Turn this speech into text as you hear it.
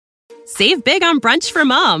Save big on brunch for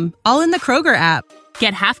mom, all in the Kroger app.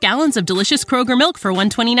 Get half gallons of delicious Kroger milk for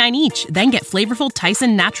 $1.29 each. Then get flavorful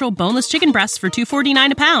Tyson natural boneless chicken breasts for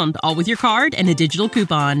 $2.49 a pound, all with your card and a digital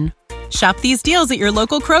coupon. Shop these deals at your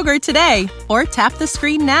local Kroger today, or tap the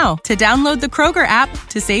screen now to download the Kroger app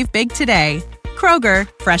to save big today. Kroger,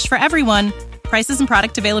 fresh for everyone. Prices and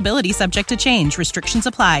product availability subject to change. Restrictions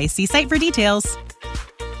apply. See site for details.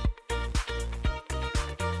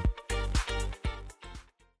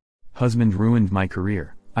 Husband ruined my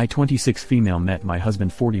career. I 26 female met my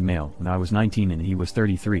husband 40 male when I was 19 and he was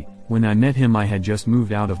 33. When I met him I had just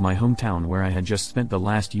moved out of my hometown where I had just spent the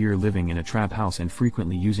last year living in a trap house and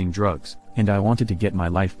frequently using drugs, and I wanted to get my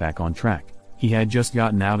life back on track. He had just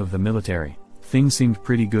gotten out of the military. Things seemed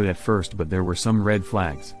pretty good at first, but there were some red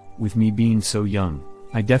flags. With me being so young,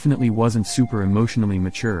 I definitely wasn't super emotionally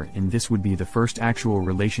mature, and this would be the first actual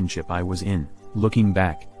relationship I was in. Looking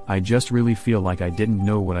back, I just really feel like I didn't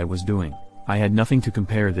know what I was doing. I had nothing to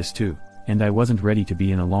compare this to, and I wasn't ready to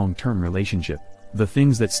be in a long-term relationship. The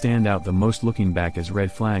things that stand out the most looking back as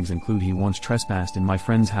red flags include he once trespassed in my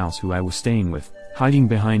friend's house who I was staying with, hiding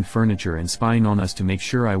behind furniture and spying on us to make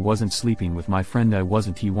sure I wasn't sleeping with my friend I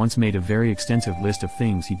wasn't. He once made a very extensive list of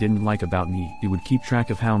things he didn't like about me. He would keep track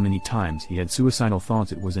of how many times he had suicidal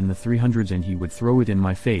thoughts. It was in the 300s, and he would throw it in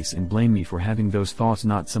my face and blame me for having those thoughts,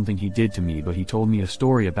 not something he did to me, but he told me a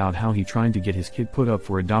story about how he tried to get his kid put up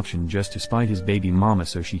for adoption just to spite his baby mama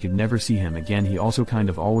so she could never see him again. He also kind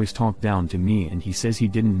of always talked down to me, and he says he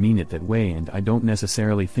didn't mean it that way, and I don't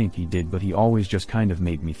necessarily think he did, but he always just kind of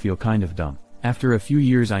made me feel kind of dumb. After a few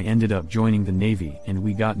years I ended up joining the Navy and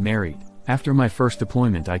we got married. After my first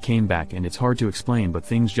deployment I came back, and it's hard to explain, but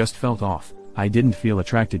things just felt off. I didn't feel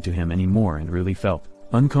attracted to him anymore and really felt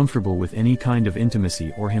uncomfortable with any kind of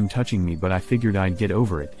intimacy or him touching me, but I figured I'd get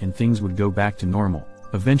over it and things would go back to normal.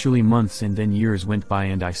 Eventually months and then years went by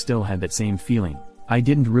and I still had that same feeling. I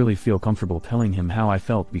didn't really feel comfortable telling him how I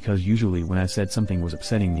felt because usually when I said something was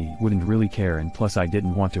upsetting me he wouldn't really care, and plus I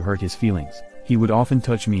didn't want to hurt his feelings. He would often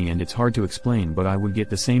touch me and it's hard to explain, but I would get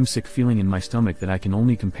the same sick feeling in my stomach that I can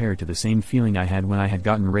only compare to the same feeling I had when I had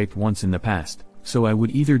gotten raped once in the past. So I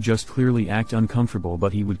would either just clearly act uncomfortable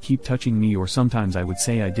but he would keep touching me, or sometimes I would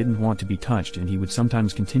say I didn't want to be touched and he would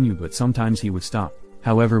sometimes continue, but sometimes he would stop.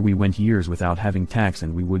 However, we went years without having sex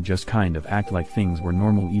and we would just kind of act like things were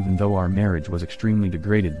normal even though our marriage was extremely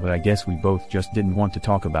degraded, but I guess we both just didn't want to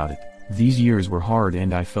talk about it. These years were hard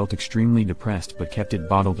and I felt extremely depressed but kept it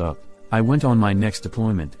bottled up. I went on my next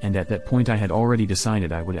deployment, and at that point I had already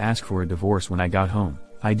decided I would ask for a divorce when I got home.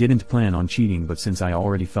 I didn't plan on cheating, but since I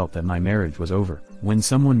already felt that my marriage was over, when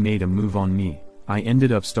someone made a move on me, I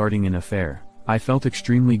ended up starting an affair. I felt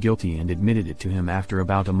extremely guilty and admitted it to him after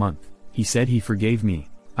about a month. He said he forgave me.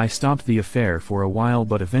 I stopped the affair for a while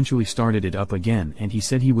but eventually started it up again, and he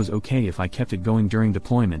said he was okay if I kept it going during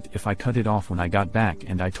deployment if I cut it off when I got back,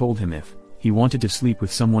 and I told him if he wanted to sleep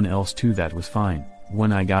with someone else too that was fine.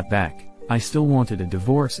 When I got back, I still wanted a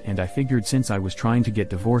divorce, and I figured since I was trying to get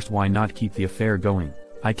divorced why not keep the affair going.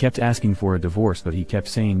 I kept asking for a divorce but he kept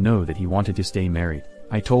saying no, that he wanted to stay married.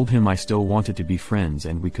 I told him I still wanted to be friends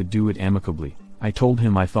and we could do it amicably. I told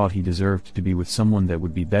him I thought he deserved to be with someone that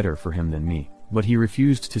would be better for him than me, but he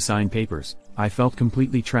refused to sign papers. I felt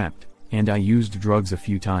completely trapped, and I used drugs a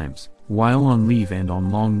few times, while on leave and on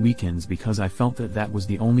long weekends, because I felt that that was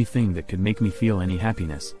the only thing that could make me feel any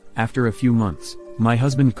happiness. After a few months, my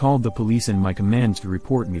husband called the police and my command to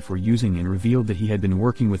report me for using and revealed that he had been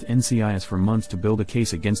working with NCIS for months to build a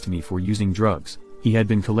case against me for using drugs. He had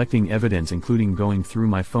been collecting evidence, including going through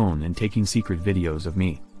my phone and taking secret videos of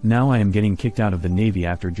me. Now I am getting kicked out of the Navy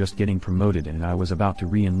after just getting promoted, and I was about to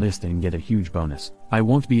re-enlist and get a huge bonus. I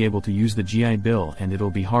won't be able to use the GI Bill and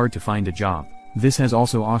it'll be hard to find a job. This has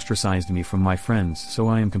also ostracized me from my friends, so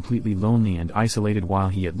I am completely lonely and isolated while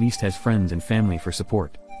he at least has friends and family for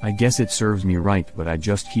support. I guess it serves me right, but I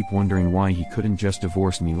just keep wondering why he couldn't just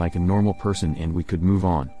divorce me like a normal person and we could move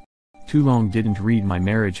on. Too long didn't read. My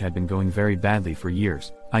marriage had been going very badly for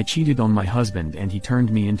years. I cheated on my husband and he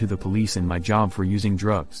turned me into the police and my job for using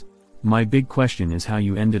drugs. My big question is how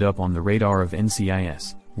you ended up on the radar of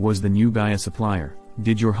NCIS. Was the new guy a supplier?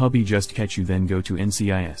 Did your hubby just catch you then go to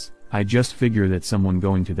NCIS? I just figure that someone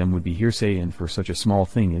going to them would be hearsay, and for such a small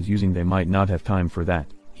thing as using they might not have time for that.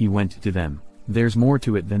 He went to them. There's more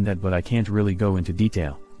to it than that, but I can't really go into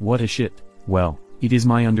detail. What a shit. Well, it is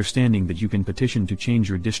my understanding that you can petition to change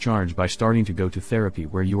your discharge by starting to go to therapy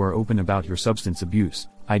where you are open about your substance abuse.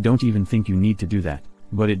 I don't even think you need to do that.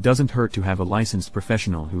 But it doesn't hurt to have a licensed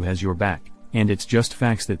professional who has your back. And it's just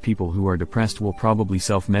facts that people who are depressed will probably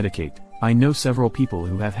self-medicate. I know several people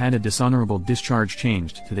who have had a dishonorable discharge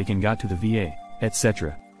changed so they can get to the VA,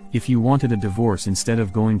 etc. If you wanted a divorce instead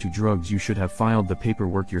of going to drugs, you should have filed the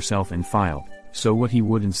paperwork yourself and filed. So what, he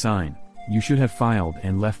wouldn't sign? You should have filed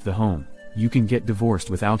and left the home. You can get divorced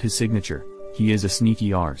without his signature. He is a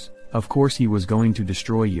sneaky arse. Of course he was going to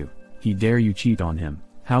destroy you. He dare you cheat on him.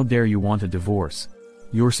 How dare you want a divorce?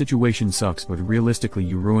 Your situation sucks, but realistically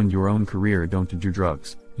you ruined your own career. Don't do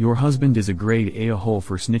drugs. Your husband is a grade A hole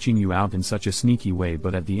for snitching you out in such a sneaky way,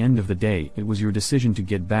 but at the end of the day it was your decision to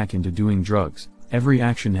get back into doing drugs. Every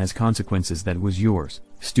action has consequences. That was yours.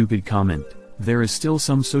 Stupid comment. There is still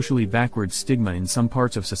some socially backward stigma in some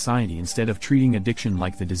parts of society. Instead of treating addiction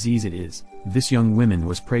like the disease it is, this young woman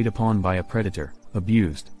was preyed upon by a predator,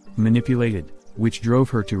 abused, manipulated, which drove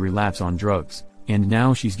her to relapse on drugs, and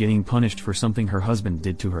now she's getting punished for something her husband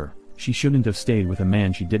did to her. She shouldn't have stayed with a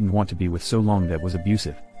man she didn't want to be with so long that was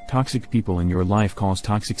abusive. Toxic people in your life cause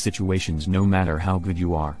toxic situations no matter how good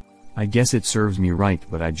you are. I guess it serves me right,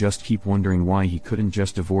 but I just keep wondering why he couldn't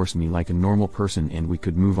just divorce me like a normal person and we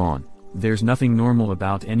could move on. There's nothing normal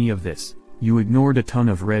about any of this. You ignored a ton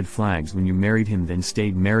of red flags when you married him, then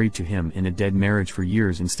stayed married to him in a dead marriage for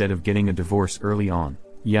years instead of getting a divorce early on.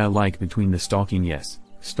 Yeah, like between the stalking, yes,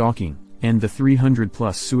 stalking, and the 300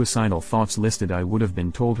 plus suicidal thoughts listed, I would have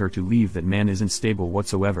been told her to leave. That man isn't stable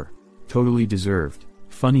whatsoever. Totally deserved.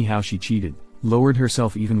 Funny how she cheated, lowered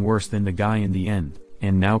herself even worse than the guy in the end,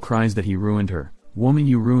 and now cries that he ruined her. Woman,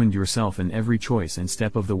 you ruined yourself in every choice and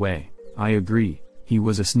step of the way. I agree, he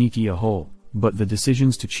was a sneaky a-hole, but the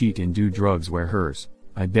decisions to cheat and do drugs were hers.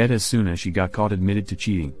 I bet as soon as she got caught admitted to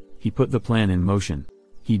cheating, he put the plan in motion.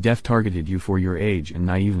 He targeted you for your age and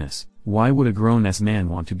naiveness. Why would a grown-ass man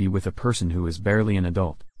want to be with a person who is barely an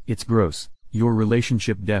adult? It's gross. Your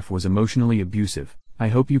relationship was emotionally abusive. I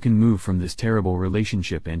hope you can move from this terrible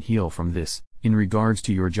relationship and heal from this. In regards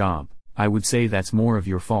to your job, I would say that's more of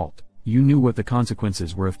your fault. You knew what the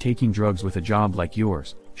consequences were of taking drugs with a job like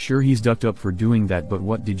yours. Sure, he's ducked up for doing that, but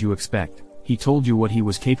what did you expect? He told you what he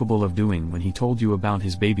was capable of doing when he told you about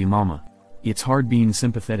his baby mama. It's hard being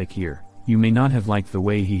sympathetic here. You may not have liked the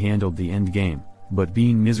way he handled the end game, but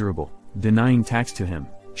being miserable, denying tax to him,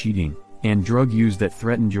 cheating, and drug use that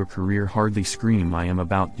threatened your career hardly scream I am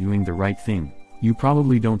about doing the right thing. You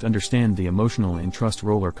probably don't understand the emotional and trust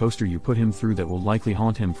roller coaster you put him through that will likely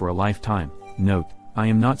haunt him for a lifetime. Note, I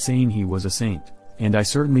am not saying he was a saint, and I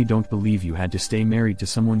certainly don't believe you had to stay married to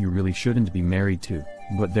someone you really shouldn't be married to,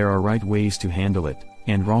 but there are right ways to handle it,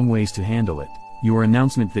 and wrong ways to handle it. Your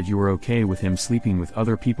announcement that you were okay with him sleeping with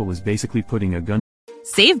other people is basically putting a gun.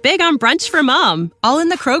 Save big on brunch for mom, all in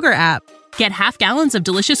the Kroger app. Get half gallons of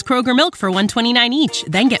delicious Kroger milk for $1.29 each.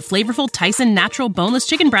 Then get flavorful Tyson natural boneless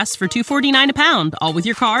chicken breasts for $2.49 a pound, all with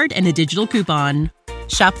your card and a digital coupon.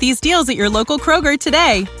 Shop these deals at your local Kroger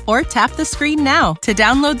today, or tap the screen now to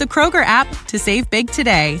download the Kroger app to save big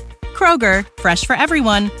today. Kroger, fresh for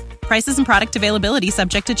everyone. Prices and product availability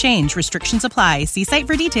subject to change. Restrictions apply. See site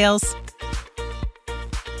for details.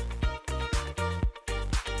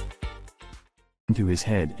 To his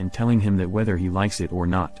head and telling him that whether he likes it or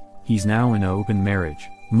not, he's now in an open marriage.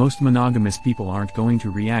 Most monogamous people aren't going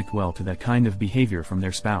to react well to that kind of behavior from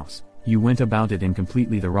their spouse. You went about it in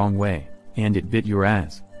completely the wrong way, and it bit your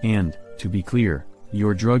ass. And, to be clear,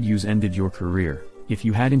 your drug use ended your career. If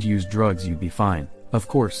you hadn't used drugs, you'd be fine. Of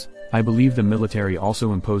course, I believe the military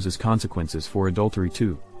also imposes consequences for adultery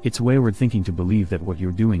too. It's wayward thinking to believe that what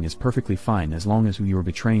you're doing is perfectly fine as long as who your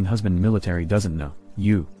betraying husband military doesn't know.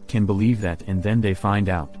 You can believe that, and then they find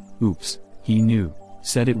out. Oops, he knew.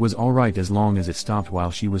 Said it was alright as long as it stopped while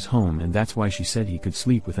she was home, and that's why she said he could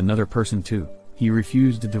sleep with another person too. He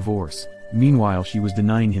refused a divorce. Meanwhile, she was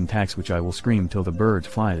denying him tax, which I will scream till the birds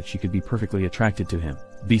fly that she could be perfectly attracted to him,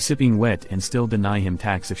 be sipping wet and still deny him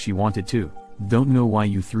tax if she wanted to. Don't know why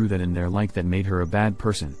you threw that in there like that made her a bad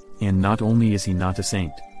person. And not only is he not a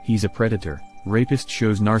saint, he's a predator. Rapist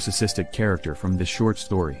shows narcissistic character from this short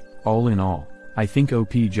story. All in all, I think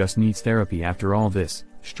OP just needs therapy after all this.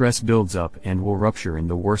 Stress builds up and will rupture in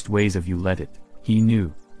the worst ways if you let it. He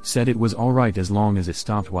knew. Said it was alright as long as it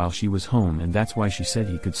stopped while she was home, and that's why she said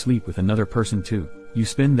he could sleep with another person too. You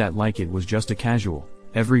spin that like it was just a casual,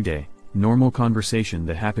 everyday, normal conversation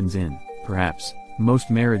that happens in, perhaps, most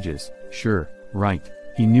marriages. Sure, right.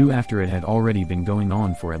 He knew after it had already been going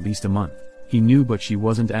on for at least a month. He knew, but she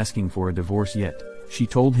wasn't asking for a divorce yet. She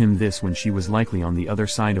told him this when she was likely on the other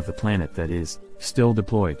side of the planet, that is, still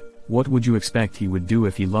deployed. What would you expect he would do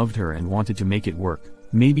if he loved her and wanted to make it work?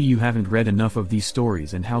 Maybe you haven't read enough of these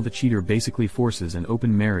stories and how the cheater basically forces an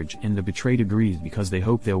open marriage and the betrayed agrees because they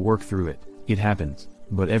hope they'll work through it. It happens.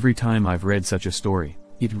 But every time I've read such a story,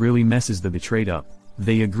 it really messes the betrayed up.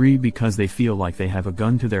 They agree because they feel like they have a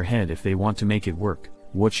gun to their head if they want to make it work.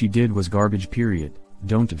 What she did was garbage, period.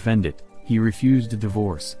 Don't defend it. He refused a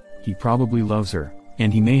divorce. He probably loves her,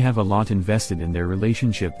 and he may have a lot invested in their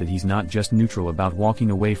relationship that he's not just neutral about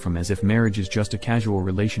walking away from, as if marriage is just a casual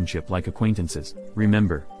relationship like acquaintances.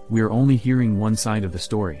 Remember, we're only hearing one side of the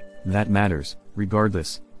story. That matters.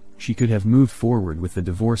 Regardless, she could have moved forward with the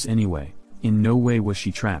divorce anyway. In no way was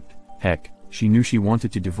she trapped. Heck, she knew she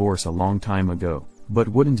wanted to divorce a long time ago, but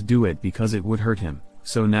wouldn't do it because it would hurt him.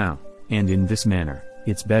 So now, and in this manner,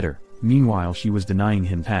 it's better. Meanwhile, she was denying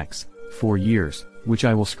him tax for years, which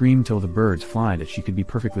I will scream till the birds fly that she could be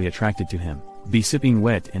perfectly attracted to him, be sipping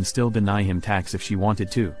wet and still deny him tax if she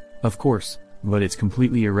wanted to. Of course, but it's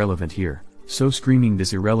completely irrelevant here. So screaming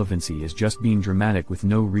this irrelevancy is just being dramatic with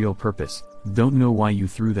no real purpose. Don't know why you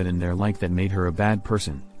threw that in there like that made her a bad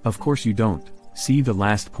person. Of course you don't. See the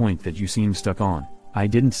last point that you seem stuck on. I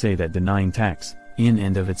didn't say that denying tax, in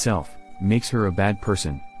and of itself, makes her a bad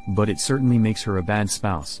person, but it certainly makes her a bad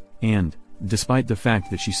spouse. And, despite the fact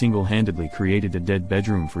that she single-handedly created a dead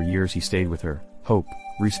bedroom for years, he stayed with her, hope,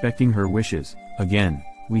 respecting her wishes. Again,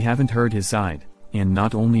 we haven't heard his side. And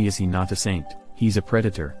not only is he not a saint, he's a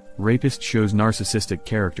predator. Rapist shows narcissistic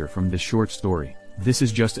character from this short story. This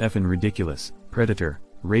is just effing ridiculous. Predator,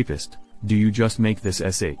 rapist. Do you just make this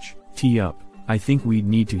SHT up? I think we'd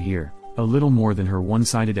need to hear a little more than her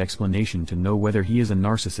one-sided explanation to know whether he is a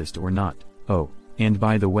narcissist or not. Oh, and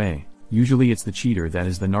by the way, usually it's the cheater that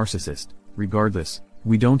is the narcissist. Regardless,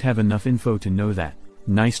 we don't have enough info to know that.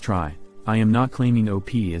 Nice try. I am not claiming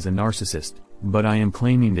OP is a narcissist, but I am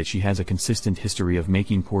claiming that she has a consistent history of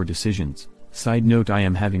making poor decisions. Side note, I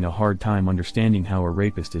am having a hard time understanding how a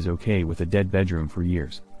rapist is okay with a dead bedroom for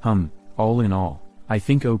years. All in all, I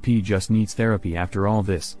think OP just needs therapy after all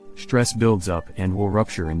this. Stress builds up and will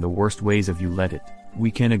rupture in the worst ways if you let it.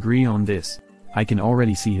 We can agree on this. I can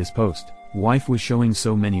already see his post. Wife was showing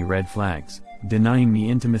so many red flags, denying me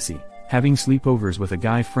intimacy, having sleepovers with a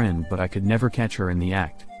guy friend, but I could never catch her in the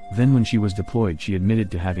act. Then when she was deployed, she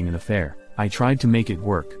admitted to having an affair. I tried to make it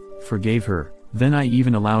work, forgave her. Then I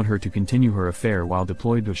even allowed her to continue her affair while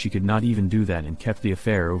deployed, but she could not even do that and kept the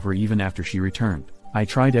affair over even after she returned. I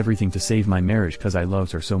tried everything to save my marriage cause I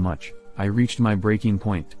loved her so much. I reached my breaking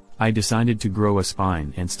point. I decided to grow a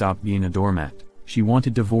spine and stop being a doormat. She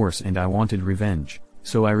wanted divorce and I wanted revenge.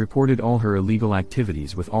 So I reported all her illegal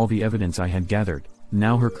activities with all the evidence I had gathered.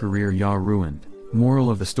 Now her career ruined. Moral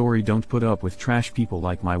of the story: don't put up with trash people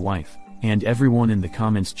like my wife. And everyone in the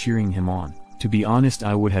comments cheering him on. To be honest,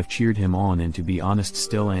 I would have cheered him on, and to be honest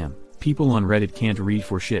still am. People on Reddit can't read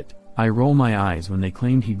for shit. I roll my eyes when they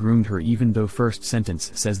claimed he groomed her, even though first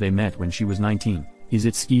sentence says they met when she was 19. Is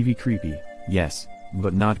it skeevy creepy? Yes,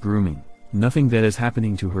 but not grooming. Nothing that is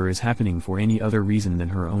happening to her is happening for any other reason than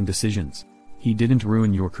her own decisions. He didn't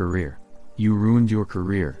ruin your career. You ruined your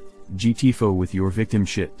career. GTFO with your victim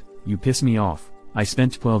shit. You piss me off. I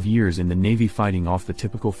spent 12 years in the Navy fighting off the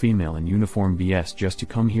typical female in uniform BS just to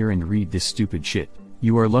come here and read this stupid shit.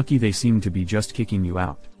 You are lucky they seem to be just kicking you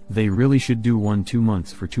out. They really should do 1-2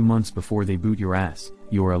 months for 2 months before they boot your ass.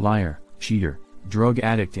 You're a liar, cheater, drug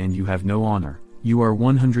addict, and you have no honor. You are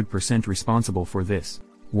 100% responsible for this.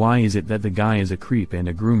 Why is it that the guy is a creep and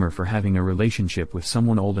a groomer for having a relationship with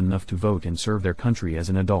someone old enough to vote and serve their country as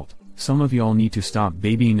an adult? Some of y'all need to stop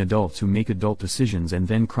babying adults who make adult decisions and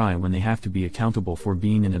then cry when they have to be accountable for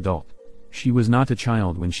being an adult. She was not a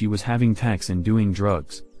child when she was having tax and doing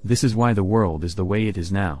drugs. This is why the world is the way it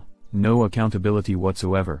is now. No accountability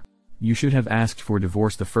whatsoever. You should have asked for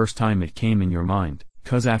divorce the first time it came in your mind,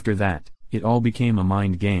 cause after that, it all became a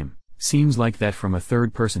mind game. Seems like that from a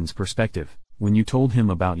third person's perspective. When you told him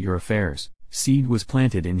about your affairs, seed was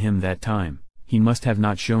planted in him that time. He must have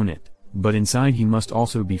not shown it, but inside he must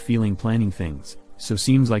also be feeling planning things, so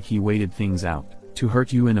seems like he waited things out, to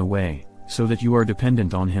hurt you in a way, so that you are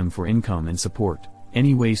dependent on him for income and support.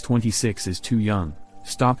 Anyways, 26 is too young.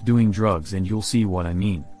 Stop doing drugs and you'll see what I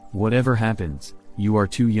mean. Whatever happens, you are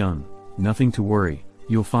too young. Nothing to worry,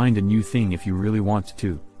 you'll find a new thing if you really want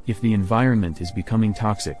to. If the environment is becoming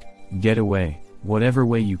toxic, get away, whatever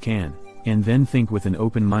way you can, and then think with an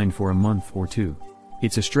open mind for a month or two.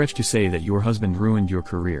 It's a stretch to say that your husband ruined your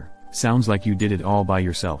career. Sounds like you did it all by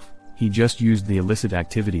yourself. He just used the illicit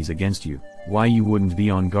activities against you. Why you wouldn't be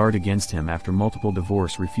on guard against him after multiple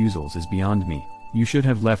divorce refusals is beyond me. You should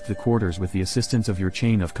have left the quarters with the assistance of your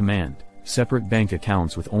chain of command. Separate bank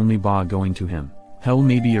accounts with only BA going to him. Hell,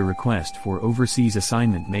 maybe a request for overseas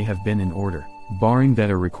assignment may have been in order. Barring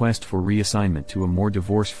that, a request for reassignment to a more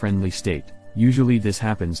divorce-friendly state. Usually this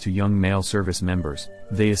happens to young male service members.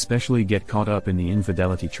 They especially get caught up in the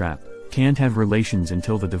infidelity trap. Can't have relations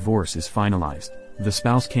until the divorce is finalized. The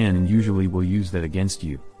spouse can and usually will use that against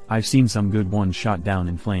you. I've seen some good ones shot down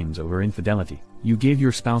in flames over infidelity. You gave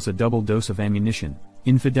your spouse a double dose of ammunition,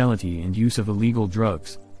 infidelity and use of illegal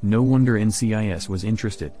drugs. No wonder NCIS was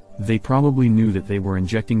interested. They probably knew that they were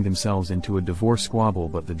injecting themselves into a divorce squabble,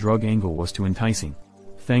 but the drug angle was too enticing.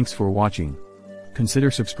 Thanks for watching.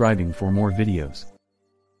 Consider subscribing for more videos.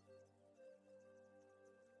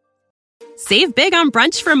 Save big on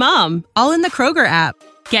brunch for mom, all in the Kroger app.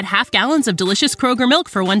 Get half gallons of delicious Kroger milk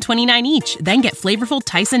for $1.29 each, then get flavorful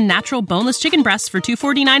Tyson natural boneless chicken breasts for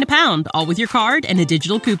 $2.49 a pound, all with your card and a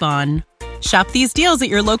digital coupon. Shop these deals at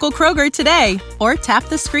your local Kroger today, or tap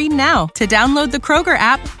the screen now to download the Kroger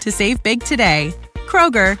app to save big today.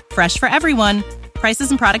 Kroger, fresh for everyone. Prices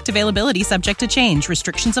and product availability subject to change.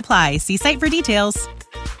 Restrictions apply. See site for details.